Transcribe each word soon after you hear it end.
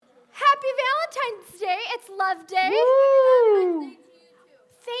Love Day. Woo!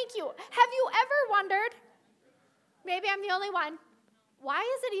 Thank you. Have you ever wondered, maybe I'm the only one, why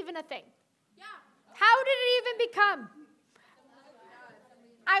is it even a thing? Yeah. How did it even become?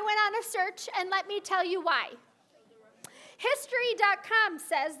 I went on a search, and let me tell you why. History.com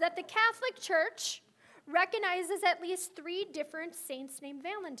says that the Catholic Church recognizes at least 3 different saints named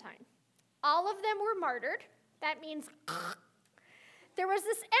Valentine. All of them were martyred. That means there was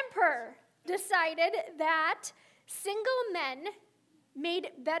this emperor decided that single men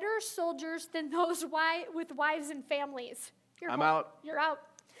made better soldiers than those with wives and families. I'm out. You're out.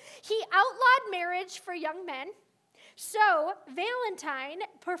 He outlawed marriage for young men. So Valentine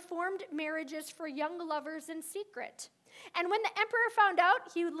performed marriages for young lovers in secret. And when the emperor found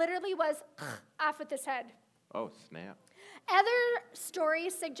out, he literally was off with his head. Oh, snap. Other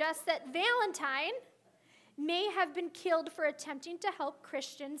stories suggest that Valentine may have been killed for attempting to help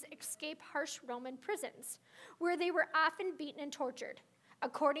Christians escape harsh Roman prisons, where they were often beaten and tortured.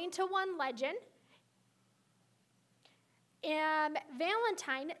 According to one legend,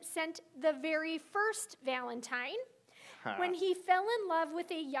 Valentine sent the very first Valentine when he fell in love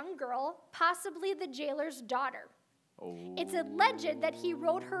with a young girl, possibly the jailer's daughter. Oh. It's alleged that he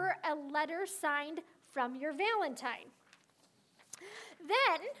wrote her a letter signed "From your Valentine."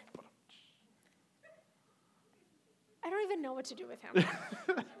 Then, I don't even know what to do with him.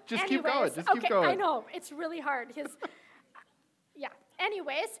 Just keep going. Just keep going. I know. It's really hard.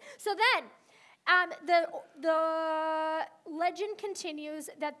 Anyways, so then the legend continues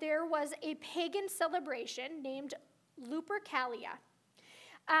that there was a pagan celebration named Lupercalia.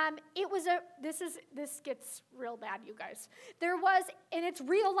 This gets real bad, you guys. There was, and it's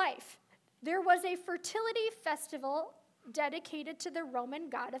real life, there was a fertility festival dedicated to the Roman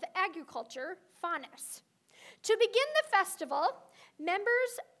god of agriculture, Faunus. To begin the festival,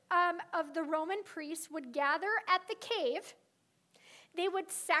 members of the Roman priests would gather at the cave. They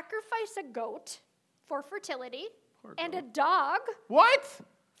would sacrifice a goat for fertility and a dog What?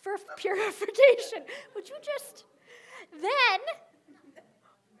 for purification. Would you just... Then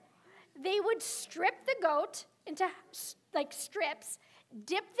they would strip the goat into like strips,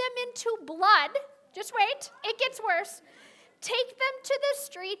 dip them into blood. Just wait, it gets worse. Take them to the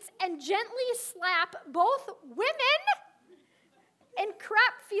streets and gently slap both women and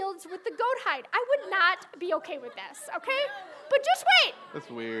crop fields with the goat hide. I would not be okay with this, okay? But just wait. That's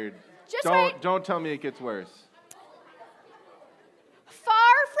weird. Wait. Don't tell me it gets worse.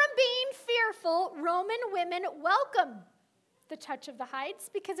 Far from being fearful, Roman women welcomed the touch of the hides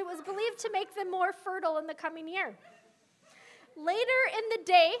because it was believed to make them more fertile in the coming year. Later in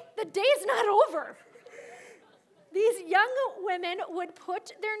the day's not over. These young women would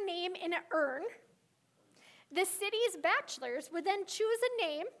put their name in an urn. The city's bachelors would then choose a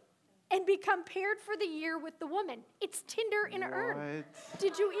name and become paired for the year with the woman. It's Tinder in an urn.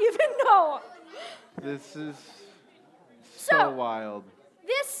 Did you even know? This is so wild.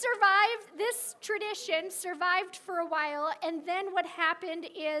 This tradition survived for a while, and then what happened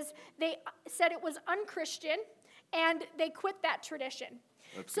is they said it was unchristian, and they quit that tradition.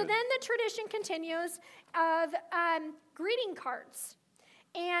 So then the tradition continues of greeting cards.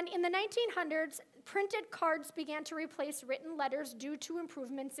 And in the 1900s, printed cards began to replace written letters due to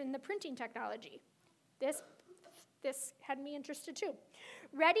improvements in the printing technology. This had me interested too.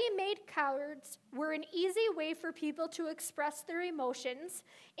 Ready-made cards were an easy way for people to express their emotions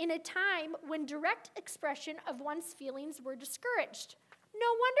in a time when direct expression of one's feelings were discouraged. No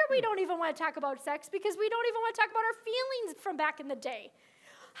wonder we don't even want to talk about sex, because we don't even want to talk about our feelings from back in the day.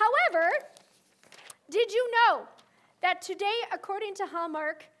 However, did you know that today, according to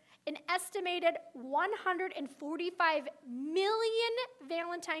Hallmark, an estimated 145 million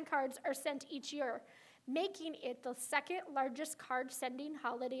Valentine cards are sent each year, making it the second largest card sending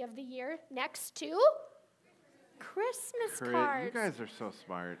holiday of the year, next to Christmas cards. You guys are so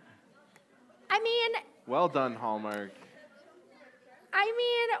smart. I mean... Well done, Hallmark. I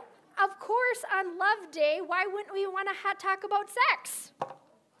mean, of course, on Love Day, why wouldn't we want to talk about sex?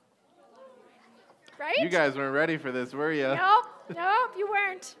 Right? You guys weren't ready for this, were you? Nope, you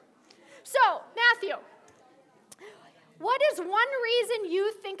weren't. So, Matthew, what is one reason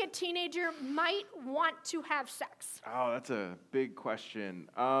you think a teenager might want to have sex? Oh, that's a big question.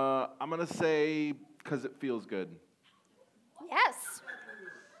 I'm going to say because it feels good. Yes.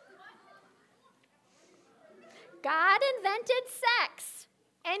 God invented sex,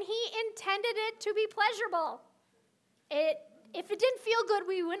 and he intended it to be pleasurable. If it didn't feel good,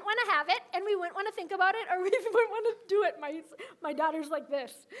 we wouldn't want to have it, and we wouldn't want to think about it, or we wouldn't want to do it. My daughter's like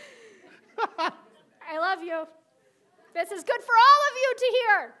this. I love you. This is good for all of you to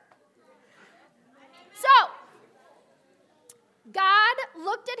hear. So, God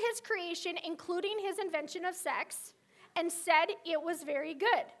looked at his creation, including his invention of sex, and said it was very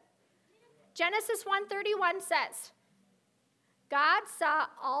good. Genesis 1:31 says, God saw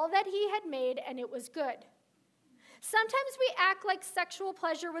all that he had made, and it was good. Sometimes we act like sexual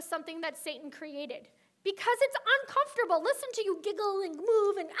pleasure was something that Satan created because it's uncomfortable. Listen to you giggle and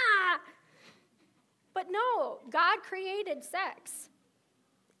move and But no, God created sex.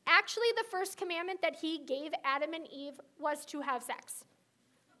 Actually, the first commandment that he gave Adam and Eve was to have sex.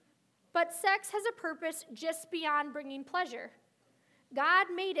 But sex has a purpose just beyond bringing pleasure. God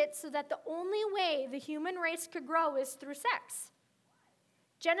made it so that the only way the human race could grow is through sex.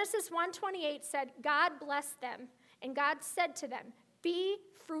 Genesis 1:28 said, God blessed them, and God said to them, be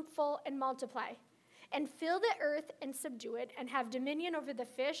fruitful and multiply, and fill the earth and subdue it, and have dominion over the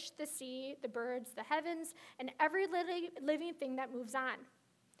fish, the sea, the birds, the heavens, and every living thing that moves on.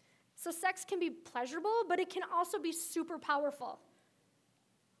 So sex can be pleasurable, but it can also be super powerful.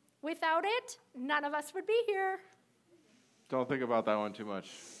 Without it, none of us would be here. Don't think about that one too much.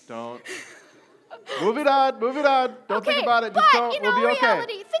 Don't. Move it on. Don't think about it. Just don't. We'll be okay.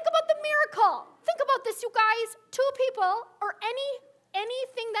 Reality, think about the miracle. Think about this, you guys. Two people or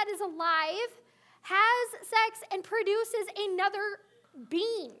anything that is alive has sex and produces another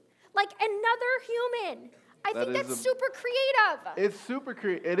being, like another human. I think that's super creative. It's super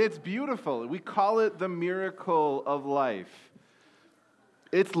creative, and it's beautiful. We call it the miracle of life.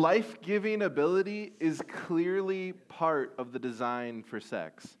 Its life-giving ability is clearly part of the design for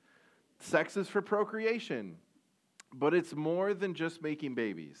sex. Sex is for procreation, but it's more than just making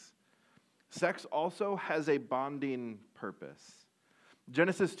babies. Sex also has a bonding purpose.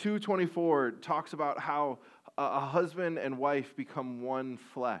 Genesis 2:24 talks about how a husband and wife become one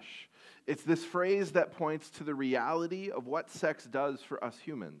flesh. It's this phrase that points to the reality of what sex does for us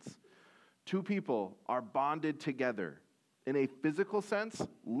humans. Two people are bonded together in a physical sense,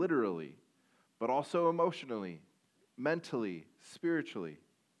 literally, but also emotionally, mentally, spiritually.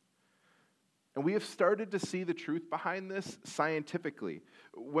 And we have started to see the truth behind this scientifically.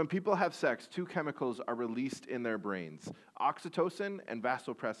 When people have sex, two chemicals are released in their brains, oxytocin and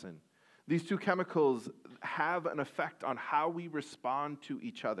vasopressin. These two chemicals have an effect on how we respond to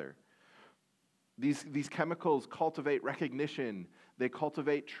each other. These chemicals cultivate recognition, they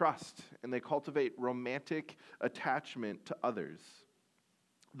cultivate trust, and they cultivate romantic attachment to others.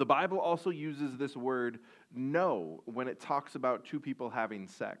 The Bible also uses this word know when it talks about two people having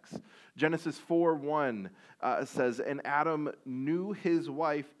sex. Genesis 4:1 says, and Adam knew his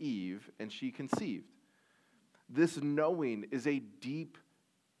wife Eve, and she conceived. This knowing is a deep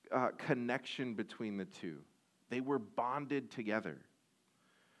connection between the two. They were bonded together.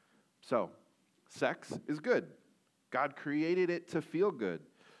 So, sex is good. God created it to feel good,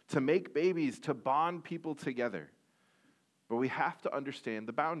 to make babies, to bond people together. But we have to understand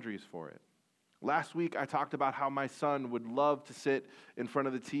the boundaries for it. Last week, I talked about how my son would love to sit in front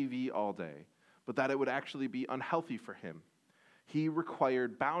of the TV all day, but that it would actually be unhealthy for him. He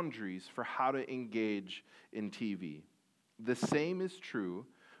required boundaries for how to engage in TV. The same is true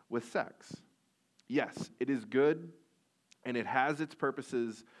with sex. Yes, it is good, and it has its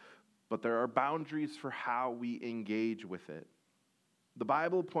purposes, but there are boundaries for how we engage with it. The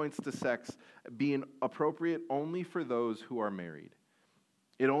Bible points to sex being appropriate only for those who are married.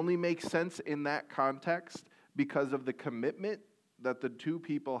 It only makes sense in that context because of the commitment that the two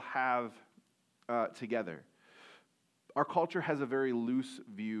people have together. Our culture has a very loose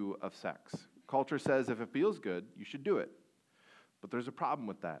view of sex. Culture says if it feels good, you should do it. But there's a problem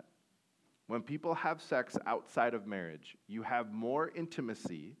with that. When people have sex outside of marriage, you have more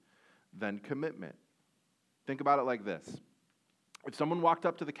intimacy than commitment. Think about it like this. If someone walked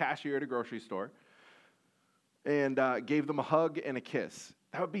up to the cashier at a grocery store and gave them a hug and a kiss,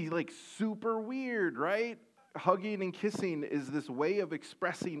 that would be like super weird, right? Hugging and kissing is this way of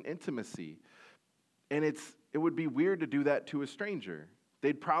expressing intimacy. And it would be weird to do that to a stranger.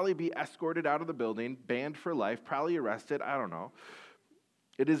 They'd probably be escorted out of the building, banned for life, probably arrested, I don't know.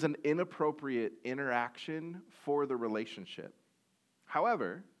 It is an inappropriate interaction for the relationship.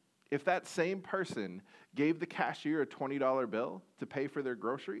 However, if that same person gave the cashier a $20 bill to pay for their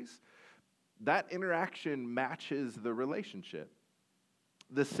groceries, that interaction matches the relationship.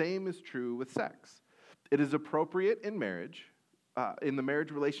 The same is true with sex. It is appropriate in marriage, in the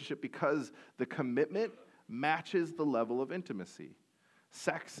marriage relationship, because the commitment matches the level of intimacy.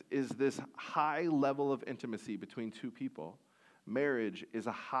 Sex is this high level of intimacy between two people. Marriage is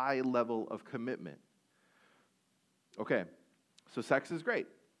a high level of commitment. Okay, so sex is great,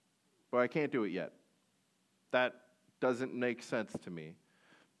 but I can't do it yet. That doesn't make sense to me.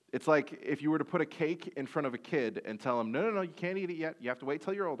 It's like if you were to put a cake in front of a kid and tell him, no, you can't eat it yet. You have to wait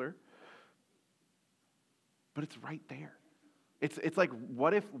till you're older. But it's right there. It's like,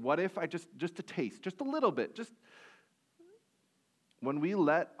 what if I just a taste, just a little bit, just when we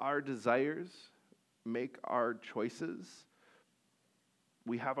let our desires make our choices,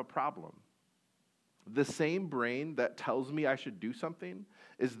 we have a problem. The same brain that tells me I should do something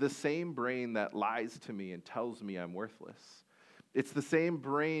is the same brain that lies to me and tells me I'm worthless. It's the same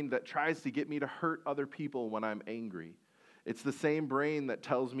brain that tries to get me to hurt other people when I'm angry. It's the same brain that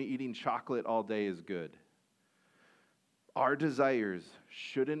tells me eating chocolate all day is good. Our desires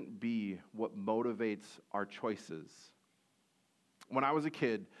shouldn't be what motivates our choices. When I was a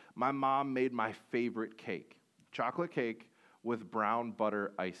kid, my mom made my favorite cake, chocolate cake with brown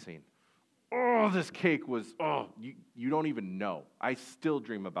butter icing. Oh, this cake was, you don't even know. I still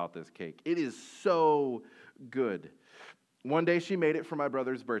dream about this cake. It is so good. One day she made it for my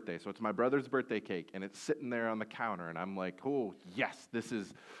brother's birthday. So it's my brother's birthday cake, and it's sitting there on the counter, and I'm like, oh, yes, this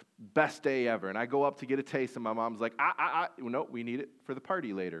is best day ever. And I go up to get a taste, and my mom's like, no, we need it for the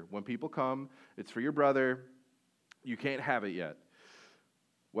party later. When people come, it's for your brother. You can't have it yet.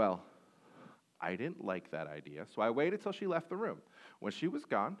 Well, I didn't like that idea, so I waited till she left the room. When she was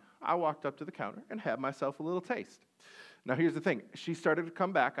gone, I walked up to the counter and had myself a little taste. Now, here's the thing. She started to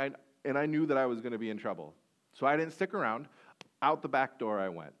come back, and I knew that I was going to be in trouble. So I didn't stick around. Out the back door I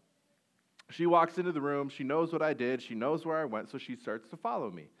went. She walks into the room. She knows what I did. She knows where I went, so she starts to follow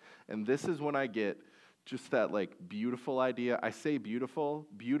me. And this is when I get just that, like, beautiful idea. I say beautiful,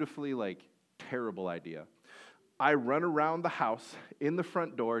 beautifully, like, terrible idea. I run around the house, in the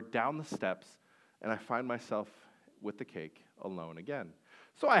front door, down the steps, and I find myself with the cake alone again.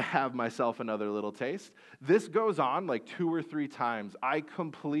 So I have myself another little taste. This goes on like 2 or 3 times. I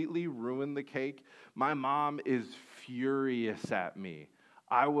completely ruined the cake. My mom is furious at me.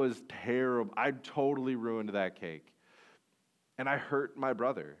 I was terrible. I totally ruined that cake. And I hurt my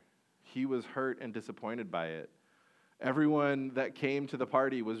brother. He was hurt and disappointed by it. Everyone that came to the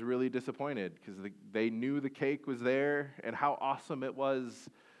party was really disappointed because they knew the cake was there and how awesome it was,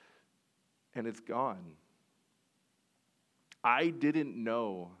 and it's gone. I didn't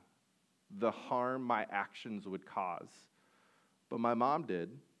know the harm my actions would cause, but my mom did,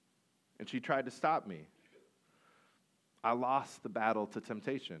 and she tried to stop me. I lost the battle to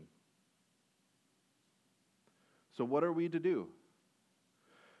temptation. So what are we to do?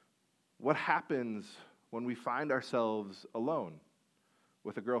 What happens when we find ourselves alone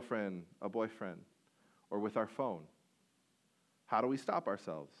with a girlfriend, a boyfriend, or with our phone? How do we stop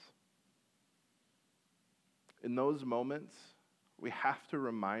ourselves? In those moments, we have to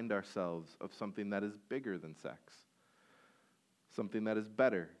remind ourselves of something that is bigger than sex, something that is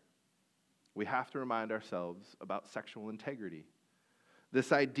better. We have to remind ourselves about sexual integrity.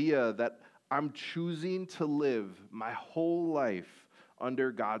 This idea that I'm choosing to live my whole life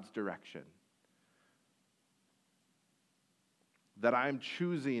under God's direction. That I'm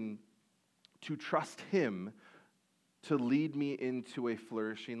choosing to trust Him to lead me into a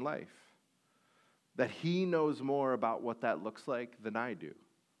flourishing life. That He knows more about what that looks like than I do.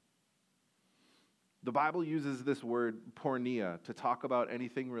 The Bible uses this word porneia to talk about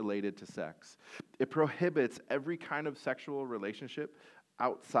anything related to sex. It prohibits every kind of sexual relationship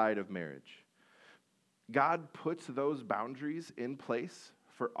outside of marriage. God puts those boundaries in place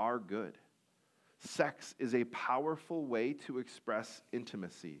for our good. Sex is a powerful way to express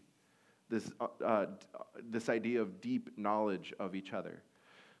intimacy, this idea of deep knowledge of each other.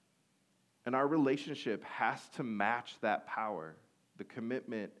 And our relationship has to match that power. The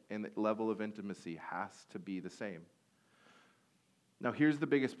commitment and the level of intimacy has to be the same. Now, here's the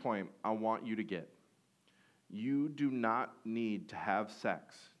biggest point I want you to get. You do not need to have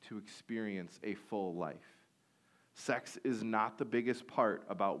sex to experience a full life. Sex is not the biggest part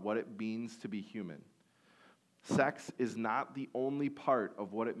about what it means to be human. Sex is not the only part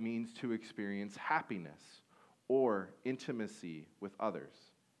of what it means to experience happiness or intimacy with others.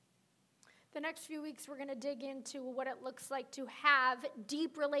 The next few weeks, we're going to dig into what it looks like to have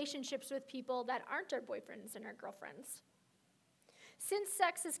deep relationships with people that aren't our boyfriends and our girlfriends. Since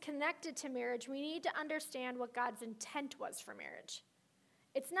sex is connected to marriage, we need to understand what God's intent was for marriage.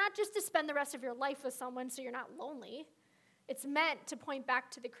 It's not just to spend the rest of your life with someone so you're not lonely. It's meant to point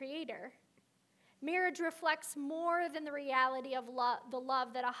back to the Creator. Marriage reflects more than the reality of the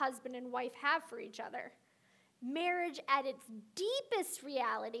love that a husband and wife have for each other. Marriage at its deepest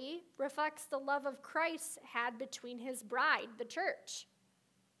reality reflects the love of Christ had between his bride, the church.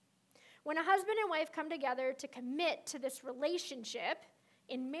 When a husband and wife come together to commit to this relationship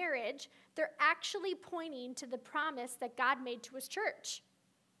in marriage, they're actually pointing to the promise that God made to his church.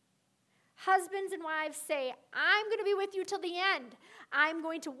 Husbands and wives say, I'm going to be with you till the end. I'm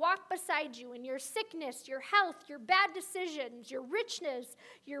going to walk beside you in your sickness, your health, your bad decisions, your richness,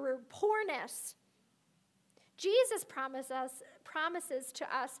 your poorness. Jesus' promises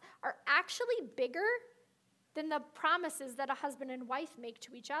to us are actually bigger than the promises that a husband and wife make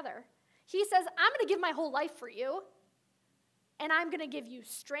to each other. He says, I'm going to give my whole life for you, and I'm going to give you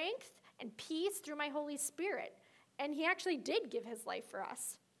strength and peace through my Holy Spirit. And he actually did give his life for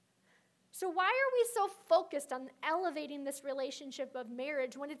us. So why are we so focused on elevating this relationship of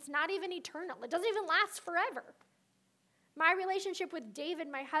marriage when it's not even eternal? It doesn't even last forever. My relationship with David,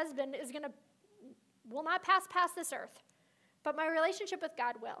 my husband, will not pass past this earth, but my relationship with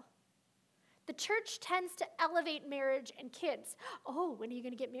God will. The church tends to elevate marriage and kids. Oh, when are you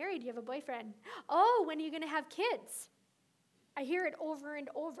going to get married? You have a boyfriend. Oh, when are you going to have kids? I hear it over and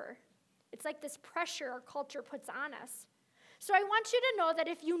over. It's like this pressure our culture puts on us. So I want you to know that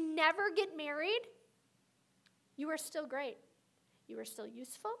if you never get married, you are still great. You are still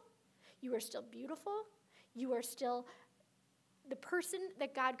useful. You are still beautiful. You are still the person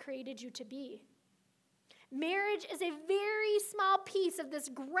that God created you to be. Marriage is a very small piece of this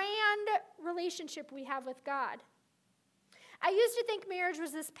grand relationship we have with God. I used to think marriage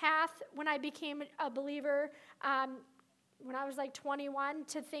was this path when I became a believer, when I was like 21,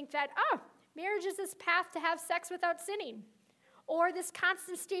 to think that, marriage is this path to have sex without sinning, or this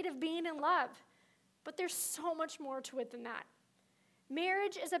constant state of being in love. But there's so much more to it than that.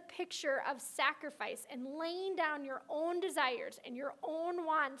 Marriage is a picture of sacrifice and laying down your own desires and your own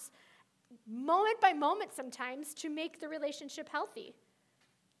wants moment by moment sometimes to make the relationship healthy.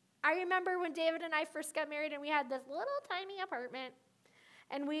 I remember when David and I first got married and we had this little tiny apartment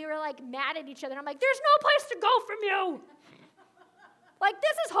and we were like mad at each other. I'm like, there's no place to go from you. Like,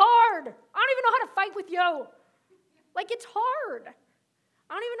 this is hard. I don't even know how to fight with you. Like, it's hard.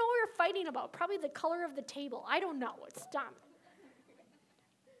 I don't even know what we were fighting about. Probably the color of the table. I don't know. It's dumb.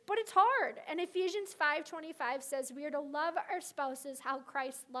 But it's hard. And Ephesians 5:25 says we are to love our spouses how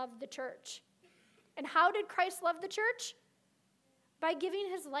Christ loved the church. And how did Christ love the church? By giving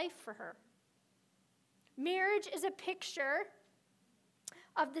his life for her. Marriage is a picture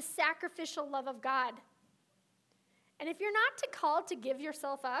of the sacrificial love of God. And if you're not called to give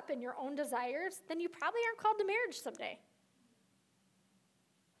yourself up and your own desires, then you probably aren't called to marriage someday.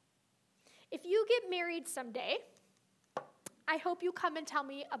 If you get married someday, I hope you come and tell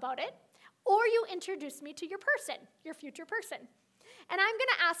me about it, or you introduce me to your person, your future person. And I'm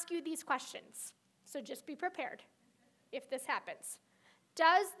going to ask you these questions, so just be prepared if this happens.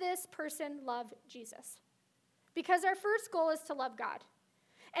 Does this person love Jesus? Because our first goal is to love God.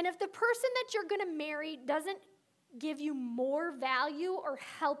 And if the person that you're going to marry doesn't give you more value or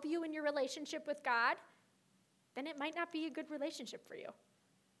help you in your relationship with God, then it might not be a good relationship for you.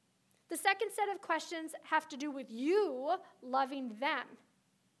 The second set of questions have to do with you loving them.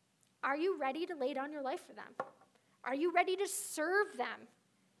 Are you ready to lay down your life for them? Are you ready to serve them?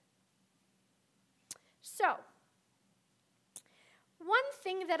 So, one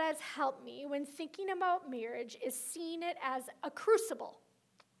thing that has helped me when thinking about marriage is seeing it as a crucible.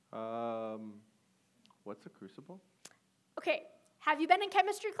 What's a crucible? Okay, have you been in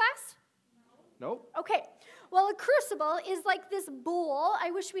chemistry class? Nope. Okay, well, a crucible is like this bowl.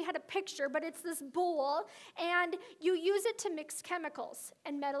 I wish we had a picture, but it's this bowl, and you use it to mix chemicals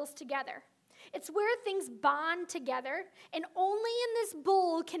and metals together. It's where things bond together, and only in this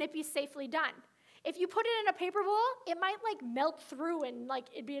bowl can it be safely done. If you put it in a paper bowl, it might like melt through and like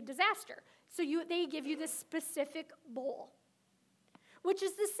it'd be a disaster. So they give you this specific bowl, which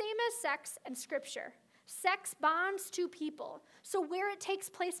is the same as sex and scripture. Sex bonds two people, so where it takes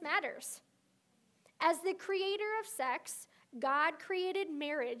place matters. As the creator of sex, God created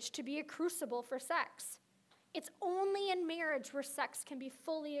marriage to be a crucible for sex. It's only in marriage where sex can be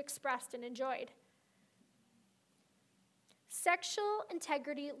fully expressed and enjoyed. Sexual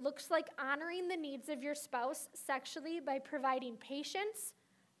integrity looks like honoring the needs of your spouse sexually by providing patience,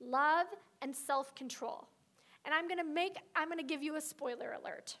 love, and self-control. And I'm going to give you a spoiler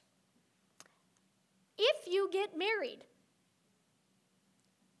alert. If you get married,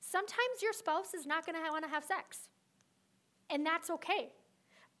 sometimes your spouse is not going to want to have sex, and that's okay.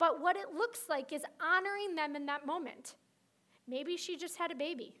 But what it looks like is honoring them in that moment. Maybe she just had a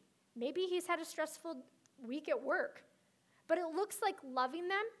baby. Maybe he's had a stressful week at work. But it looks like loving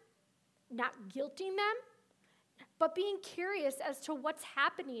them, not guilting them, but being curious as to what's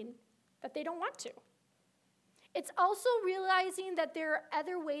happening that they don't want to. It's also realizing that there are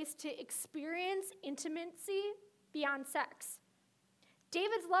other ways to experience intimacy beyond sex.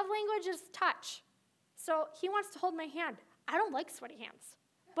 David's love language is touch. So he wants to hold my hand. I don't like sweaty hands.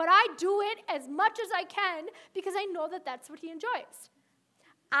 But I do it as much as I can because I know that that's what he enjoys.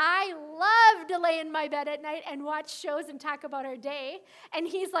 I love to lay in my bed at night and watch shows and talk about our day. And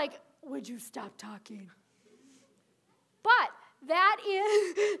he's like, would you stop talking? But that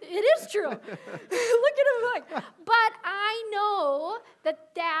is, it is true. Look at him like, but I know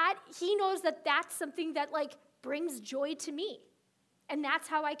that he knows that that's something that like brings joy to me. And that's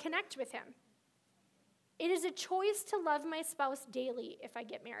how I connect with him. It is a choice to love my spouse daily if I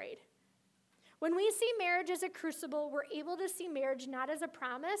get married. When we see marriage as a crucible, we're able to see marriage not as a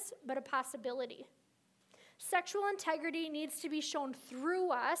promise, but a possibility. Sexual integrity needs to be shown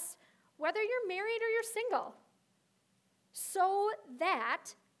through us, whether you're married or you're single, so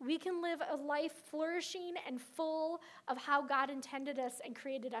that we can live a life flourishing and full of how God intended us and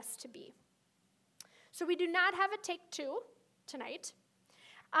created us to be. So we do not have a take two tonight.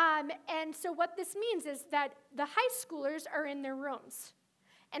 And so what this means is that the high schoolers are in their rooms.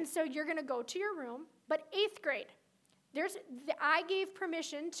 And so you're going to go to your room, but 8th grade, I gave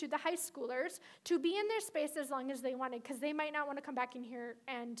permission to the high schoolers to be in their space as long as they wanted, because they might not want to come back in here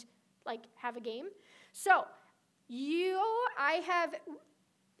and like have a game. So I have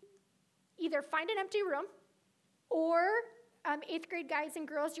either find an empty room, or 8th grade guys and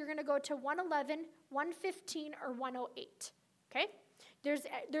girls, you're going to go to 111, 115, or 108, okay?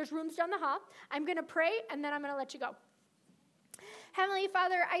 There's rooms down the hall. I'm going to pray, and then I'm going to let you go. Heavenly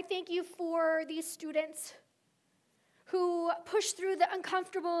Father, I thank you for these students who push through the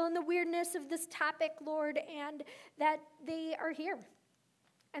uncomfortable and the weirdness of this topic, Lord, and that they are here.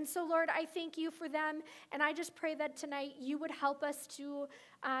 And so, Lord, I thank you for them, and I just pray that tonight you would help us to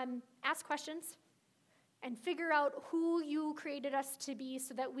ask questions and figure out who you created us to be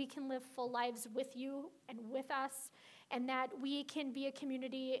so that we can live full lives with you and with us, and that we can be a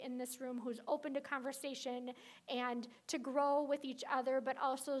community in this room who's open to conversation and to grow with each other, but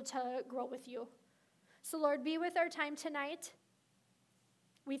also to grow with you. So, Lord, be with our time tonight.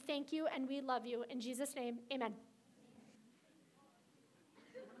 We thank you and we love you. In Jesus' name, amen.